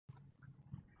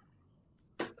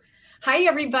Hi,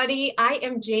 everybody. I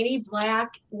am Janie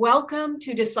Black. Welcome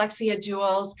to Dyslexia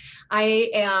Jewels. I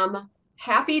am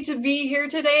happy to be here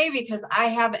today because I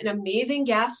have an amazing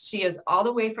guest. She is all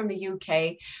the way from the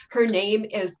UK. Her name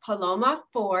is Paloma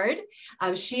Forde.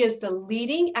 She is the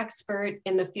leading expert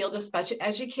in the field of special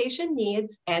education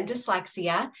needs and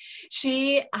dyslexia.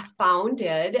 She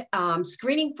founded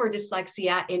Screening for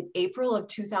Dyslexia in April of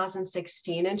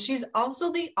 2016, and she's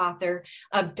also the author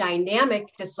of Dynamic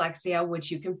Dyslexia,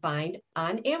 which you can find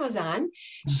on Amazon.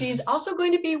 She's also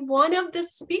going to be one of the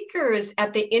speakers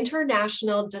at the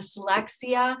International Dyslexia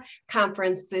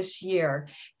Conference this year.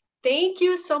 Thank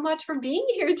you so much for being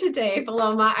here today,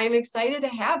 Paloma. I'm excited to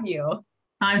have you.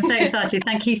 I'm so excited.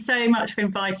 Thank you so much for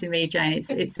inviting me, Jane.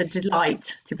 It's a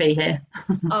delight to be here.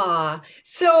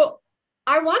 So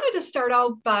I wanted to start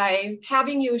out by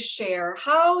having you share,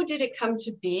 how did it come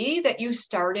to be that you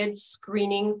started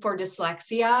screening for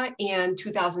dyslexia in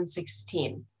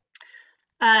 2016?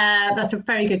 That's a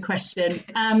very good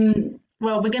question.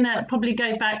 Well, we're going to probably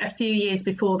go back a few years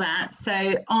before that. So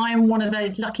I'm one of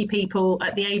those lucky people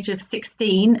at the age of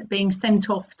 16 being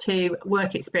sent off to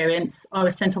work experience. I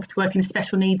was sent off to work in a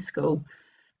special needs school.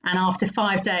 And after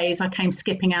 5 days, I came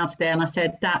skipping out of there and I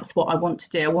said, that's what I want to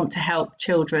do. I want to help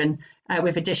children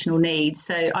with additional needs.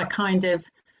 So I kind of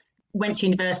went to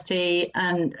university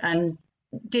and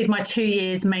did my 2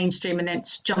 years mainstream and then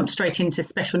jumped straight into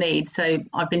special needs. So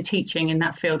I've been teaching in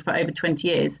that field for over 20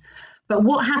 years. But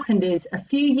what happened is a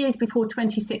few years before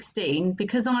 2016,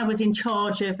 because I was in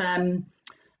charge of it's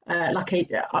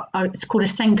called a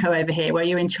Senko over here, where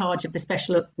you're in charge of the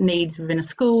special needs within a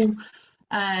school.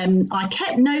 I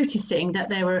kept noticing that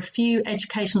there were a few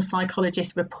educational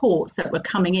psychologist reports that were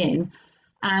coming in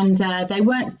and they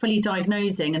weren't fully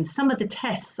diagnosing. And some of the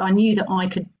tests I knew that I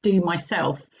could do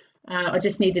myself. I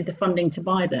just needed the funding to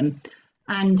buy them.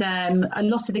 And a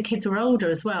lot of the kids were older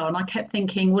as well. And I kept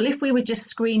thinking, well, if we were just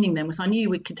screening them, because I knew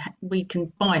we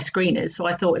can buy screeners. So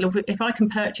I thought, if I can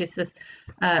purchase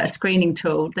a screening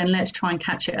tool, then let's try and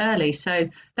catch it early. So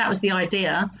that was the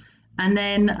idea. And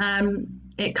then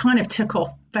it kind of took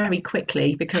off very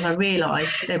quickly because I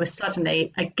realised there was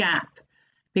suddenly a gap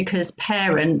because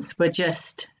parents were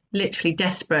just literally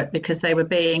desperate because they were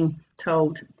being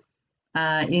told,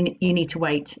 you need to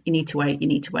wait, you need to wait, you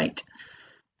need to wait.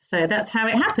 So that's how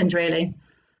it happened, really.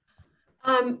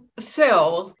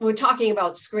 So we're talking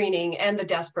about screening and the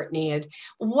desperate need.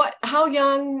 How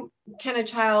young can a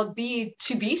child be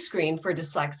to be screened for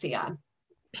dyslexia?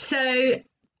 So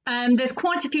there's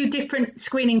quite a few different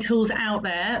screening tools out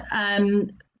there.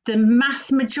 The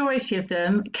mass majority of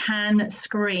them can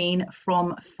screen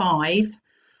from 5,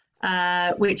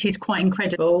 which is quite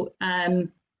incredible.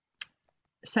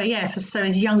 So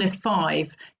as young as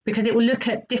 5, because it will look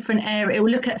at different areas, it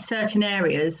will look at certain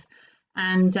areas.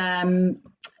 And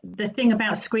the thing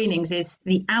about screenings is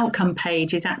the outcome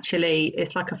page is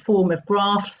it's like a form of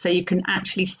graph, so you can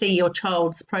actually see your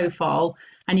child's profile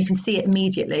and you can see it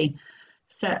immediately.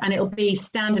 So, and it'll be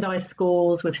standardized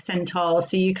scores with centiles,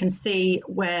 so you can see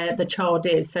where the child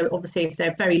is. So obviously if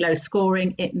they're very low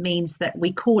scoring, it means that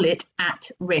we call it at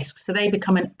risk. So they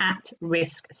become an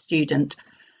at-risk student.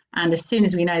 And as soon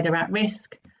as we know they're at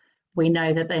risk, we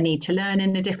know that they need to learn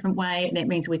in a different way. And it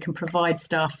means we can provide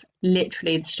stuff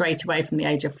literally straight away from the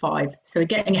age of 5. So we're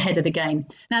getting ahead of the game.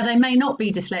 Now, they may not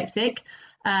be dyslexic,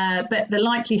 but the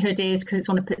likelihood is, because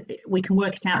we can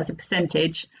work it out as a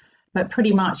percentage, but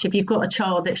pretty much if you've got a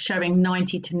child that's showing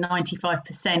 90 to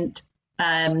 95%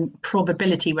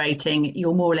 probability rating,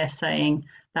 you're more or less saying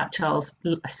that child's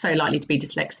so likely to be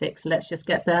dyslexic. So let's just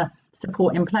get the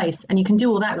support in place. And you can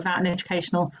do all that without an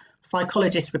educational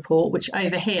psychologist report, which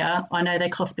over here, I know they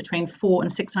cost between £400 and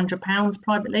 £600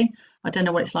 privately. I don't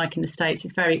know what it's like in the States.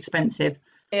 It's very expensive.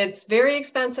 It's very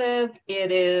expensive.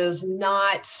 It is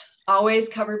not always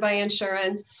covered by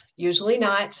insurance, usually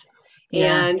not.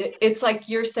 Yeah. And it's like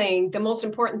you're saying, the most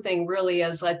important thing really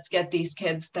is let's get these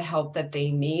kids the help that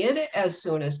they need as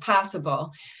soon as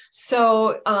possible.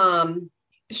 So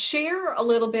share a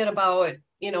little bit about,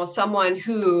 someone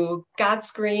who got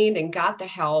screened and got the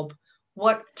help.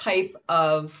 What type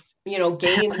of,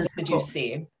 gains did you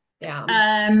see?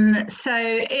 Yeah. So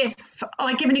if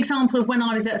I give an example of when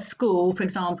I was at school, for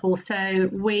example, so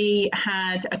we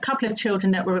had a couple of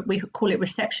children that we call it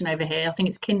reception over here. I think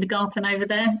it's kindergarten over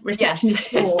there. Reception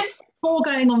Yes. is 4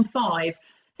 going on 5.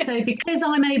 So because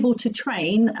I'm able to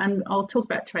train, and I'll talk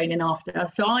about training after.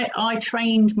 So I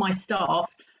trained my staff,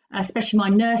 especially my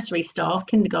nursery staff,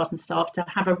 kindergarten staff, to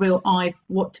have a real eye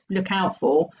what to look out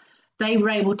for. They were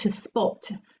able to spot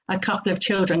a couple of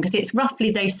children because it's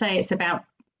roughly, they say it's about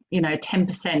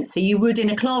 10%. So you would, in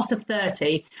a class of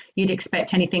 30, you'd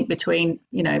expect anything between,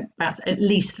 about at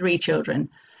least 3 children.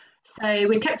 So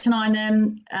we kept an eye on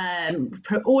them,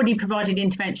 already provided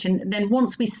intervention. Then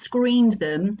once we screened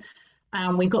them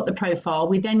and we got the profile,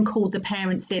 we then called the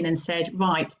parents in and said,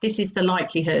 right, this is the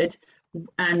likelihood.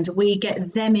 And we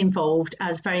get them involved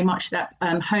as very much that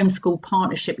homeschool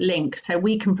partnership link. So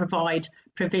we can provide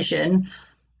provision.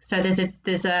 So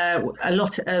there's a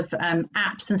lot of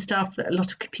apps and stuff, a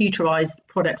lot of computerized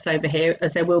products over here,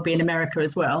 as there will be in America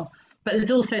as well. But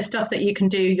there's also stuff that you can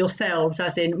do yourselves,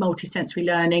 as in multisensory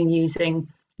learning using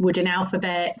wooden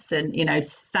alphabets and,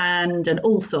 sand and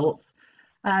all sorts.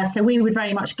 So we would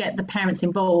very much get the parents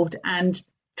involved and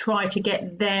try to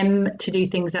get them to do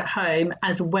things at home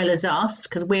as well as us,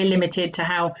 because we're limited to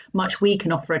how much we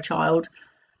can offer a child.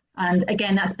 And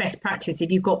again, that's best practice.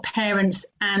 If you've got parents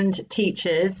and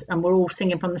teachers and we're all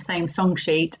singing from the same song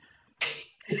sheet,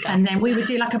 and then we would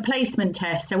do like a placement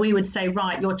test. So we would say,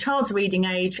 right, your child's reading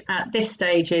age at this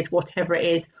stage is whatever it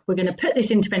is. We're going to put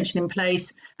this intervention in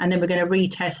place, and then we're going to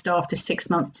retest after 6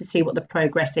 months to see what the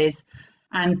progress is.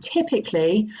 And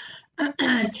typically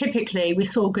we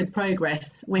saw good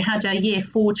progress. We had a year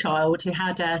 4 child who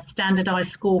had a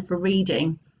standardized score for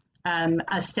reading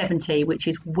as 70, which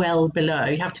is well below.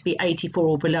 You have to be 84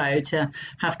 or below to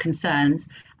have concerns.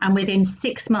 And within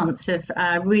 6 months of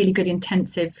really good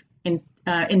intensive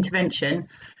intervention,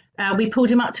 we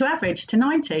pulled him up to average to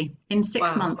 90 in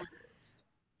 6 months.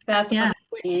 That's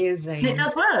amazing. And it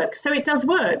does work. So it does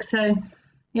work. So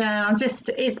yeah,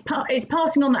 it's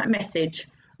passing on that message.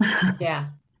 Yeah.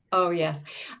 Oh, yes.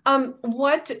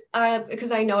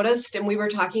 Because I noticed, and we were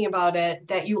talking about it,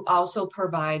 that you also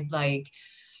provide like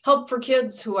help for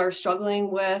kids who are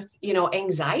struggling with,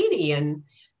 anxiety and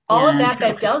all of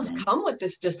that does come with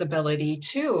this disability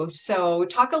too. So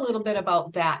talk a little bit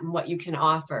about that and what you can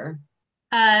offer.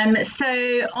 So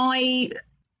I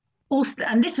also,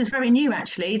 and this was very new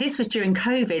actually, this was during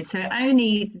COVID. So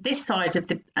only this side of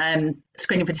the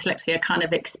screening for dyslexia kind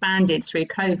of expanded through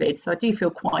COVID. So I do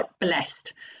feel quite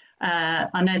blessed.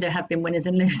 I know there have been winners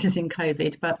and losers in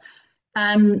COVID, but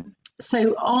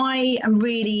so I am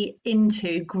really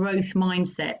into growth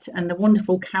mindset, and the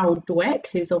wonderful Carol Dweck,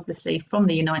 who's obviously from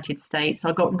the United States,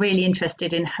 I got really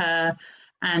interested in her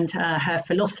and her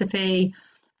philosophy.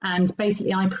 And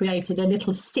basically I created a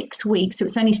little 6 weeks, so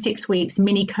it's only 6 weeks,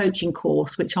 mini coaching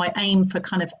course, which I aim for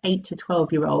kind of 8 to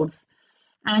 12-year-olds.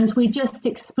 And we just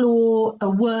explore a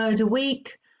word a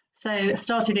week. So I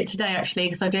started it today actually,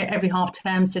 because I do it every half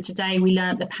term. So today we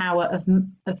learned the power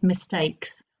of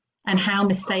mistakes and how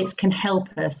mistakes can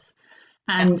help us.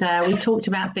 And we talked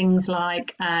about things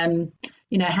like, how do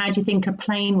you think a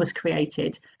plane was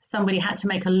created? Somebody had to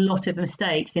make a lot of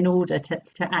mistakes in order to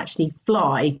actually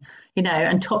fly,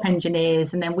 and top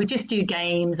engineers. And then we just do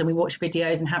games and we watch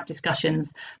videos and have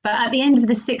discussions. But at the end of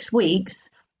the 6 weeks,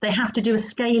 they have to do a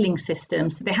scaling system.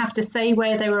 So they have to say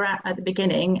where they were at the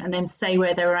beginning and then say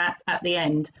where they were at the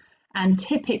end. And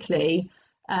typically,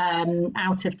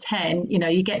 out of 10,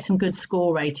 you get some good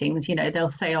score ratings. They'll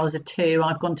say I was a 2,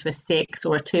 I've gone to a 6,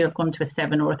 or a 2, I've gone to a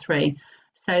 7 or a 3.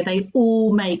 So they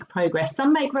all make progress.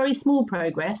 Some make very small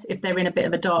progress if they're in a bit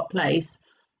of a dark place,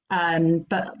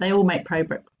 but they all make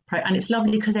progress. And it's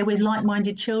lovely because they're with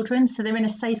like-minded children, so they're in a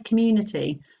safe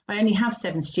community. I only have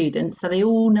 7 students, so they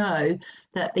all know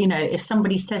that, if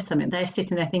somebody says something, they're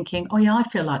sitting there thinking, oh yeah, I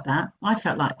feel like that, I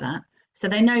felt like that. So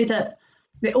they know that.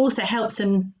 It also helps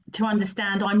them to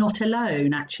understand I'm not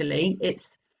alone, actually. It's,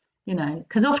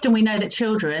 because often we know that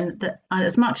children, that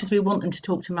as much as we want them to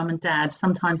talk to mum and dad,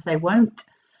 sometimes they won't.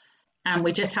 And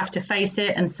we just have to face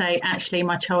it and say, actually,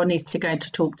 my child needs to go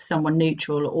to talk to someone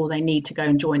neutral, or they need to go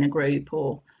and join a group,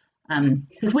 or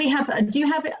because we have, do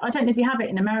you have it? I don't know if you have it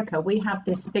in America. We have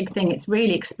this big thing. It's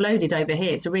really exploded over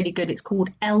here. It's called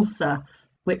ELSA,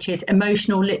 which is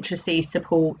Emotional Literacy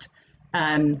Support.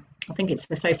 I think its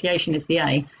association is the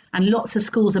A, and lots of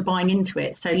schools are buying into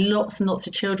it. So lots and lots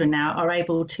of children now are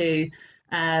able to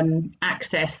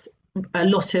access a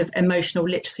lot of emotional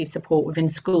literacy support within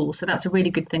schools. So that's a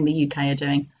really good thing the UK are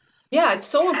doing. Yeah, it's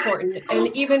so important.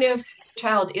 And even if a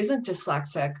child isn't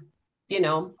dyslexic,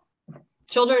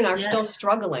 children are still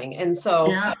struggling. And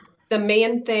so the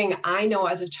main thing I know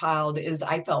as a child is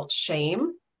I felt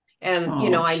shame. And,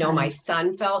 I know my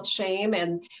son felt shame.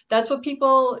 And that's what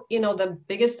people, the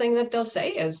biggest thing that they'll say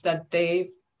is that they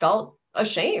felt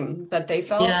ashamed, that they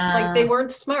felt like they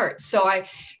weren't smart. So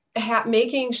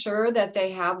making sure that they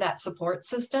have that support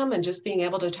system and just being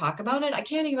able to talk about it, I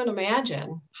can't even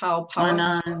imagine how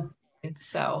powerful it is.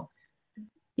 So.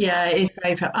 Yeah, it is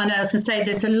very. I know. I was going to say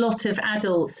there's a lot of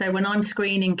adults. So when I'm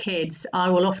screening kids, I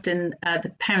will often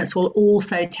the parents will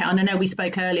also tell. And I know we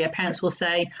spoke earlier. Parents will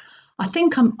say, I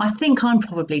think I'm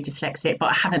probably dyslexic, but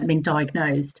I haven't been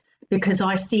diagnosed because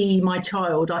I see my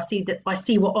child. I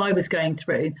see what I was going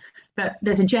through. But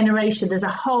there's a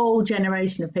whole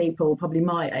generation of people, probably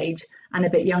my age and a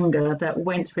bit younger, that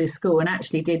went through school and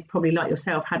actually did probably like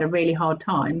yourself, had a really hard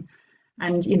time.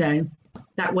 And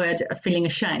that word of feeling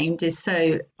ashamed is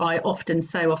so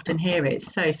often hear it.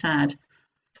 It's so sad.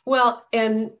 Well,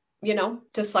 and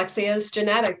dyslexia is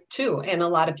genetic too, and a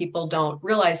lot of people don't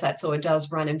realize that. So it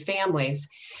does run in families.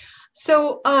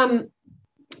 So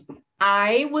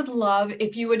I would love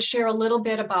if you would share a little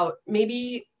bit about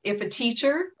maybe if a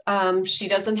teacher, she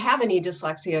doesn't have any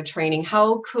dyslexia training,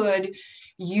 how could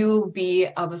you be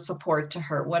of a support to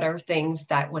her? What are things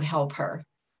that would help her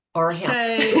or him?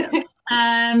 So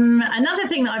another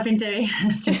thing that I've been doing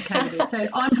since COVID, so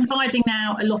I'm providing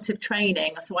now a lot of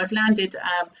training. So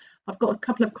I've got a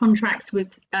couple of contracts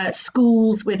with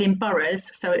schools within boroughs,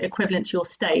 so equivalent to your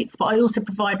states, but I also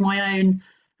provide my own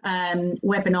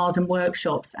webinars and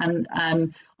workshops, and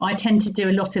I tend to do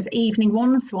a lot of evening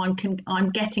ones. So I'm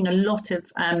getting a lot of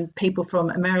people from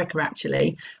America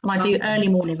actually, and I do early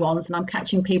morning ones, and I'm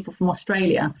catching people from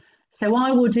Australia. So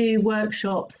I will do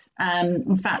workshops.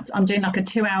 In fact, I'm doing like a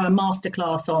 2-hour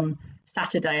masterclass on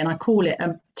Saturday, and I call it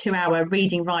a 2-hour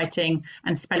reading, writing,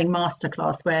 and spelling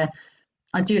masterclass, where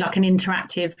I do like an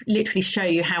interactive, literally show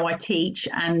you how I teach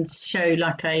and show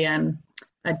like a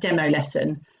demo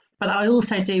lesson. But I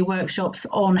also do workshops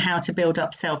on how to build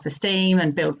up self-esteem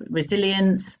and build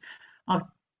resilience. I'm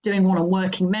doing one on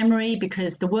working memory,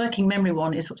 because the working memory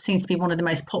one seems to be one of the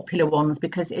most popular ones,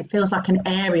 because it feels like an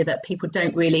area that people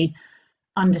don't really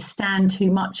understand too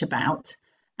much about.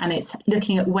 And it's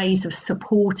looking at ways of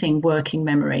supporting working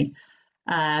memory.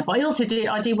 But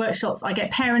I do workshops. I get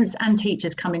parents and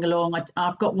teachers coming along.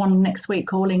 I've got one next week,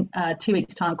 2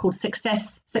 weeks time, called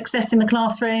Success in the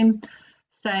Classroom.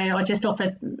 So I just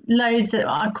offer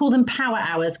I call them power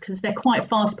hours because they're quite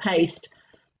fast paced.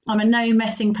 I'm a no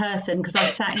messing person because I've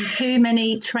sat in too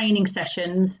many training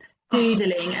sessions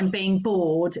doodling and being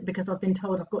bored because I've been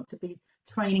told I've got to be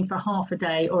training for half a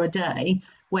day or a day.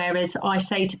 Whereas I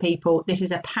say to people, this is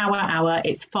a power hour,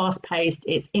 it's fast paced,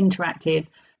 it's interactive,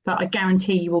 but I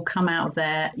guarantee you will come out of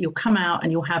there, you'll come out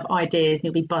and you'll have ideas and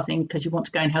you'll be buzzing because you want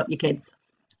to go and help your kids.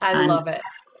 I love it.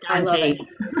 Guaranteed.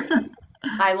 I love it.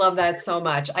 I love that so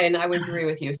much. And I would agree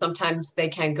with you. Sometimes they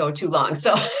can go too long.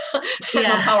 So I'm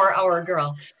a power hour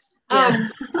girl. Yeah.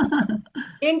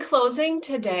 In closing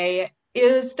today,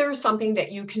 is there something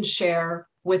that you can share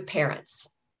with parents?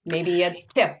 Maybe a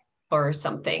tip or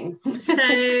something?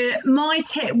 So my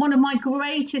tip, one of my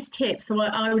greatest tips, so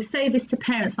I would say this to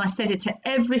parents, and I said it to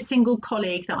every single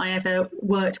colleague that I ever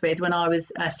worked with when I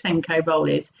was a Senko role,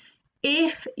 is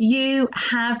if you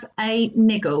have a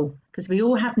niggle, because we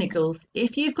all have niggles,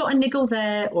 if you've got a niggle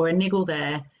there or a niggle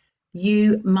there,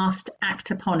 you must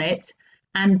act upon it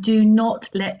and do not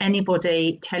let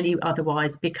anybody tell you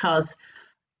otherwise, because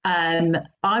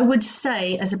I would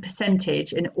say as a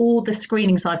percentage in all the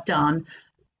screenings I've done,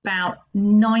 about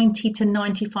 90 to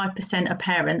 95% of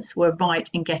parents were right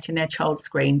in getting their child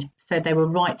screened. So they were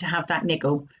right to have that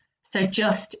niggle. So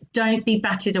just don't be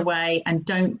batted away and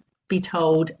don't be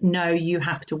told, no, you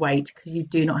have to wait, because you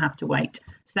do not have to wait.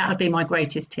 So that would be my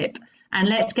greatest tip. And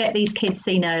let's get these kids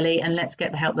seen early and let's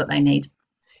get the help that they need.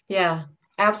 Yeah,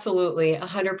 absolutely.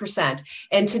 100%.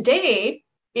 And today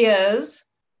is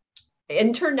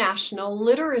International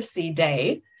Literacy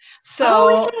Day.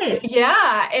 So,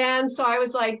 yeah. And so I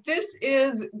was like, this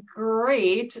is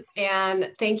great.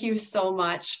 And thank you so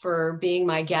much for being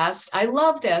my guest. I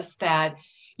love this, that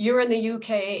you're in the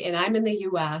UK and I'm in the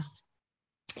US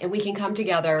and we can come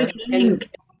together. And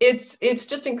it's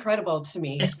just incredible to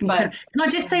me. But can I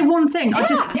just say one thing? Yeah. I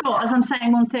just thought, as I'm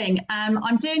saying one thing,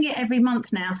 I'm doing it every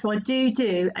month now. So I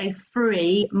do a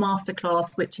free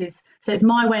masterclass, so it's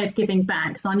my way of giving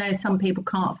back. So I know some people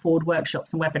can't afford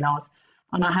workshops and webinars,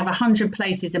 and I have 100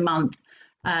 places a month.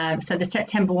 So the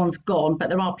September one's gone, but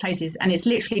there are places, and it's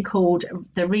literally called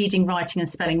the Reading, Writing and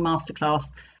Spelling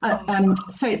Masterclass.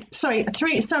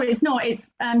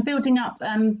 It's building up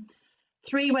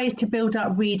 3 ways to build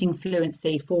up reading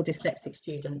fluency for dyslexic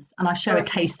students, and I show a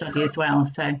case study as well.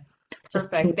 So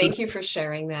perfect. Thank you for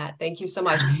sharing that. Thank you so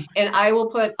much. And I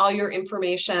will put all your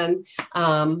information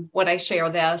when I share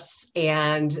this.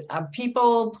 And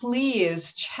people,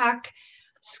 please check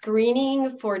Screening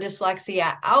for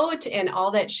Dyslexia out and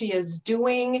all that she is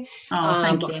doing.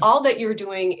 Thank you. All that you're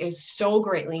doing is so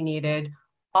greatly needed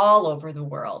all over the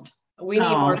world. We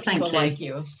need more people like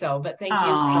you. So, but thank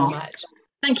you so much.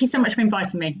 Thank you so much for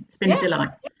inviting me. It's been a Yeah. delight.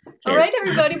 All Cheers. right,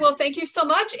 everybody. Well, thank you so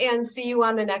much and see you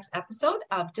on the next episode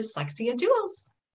of Dyslexia Duels.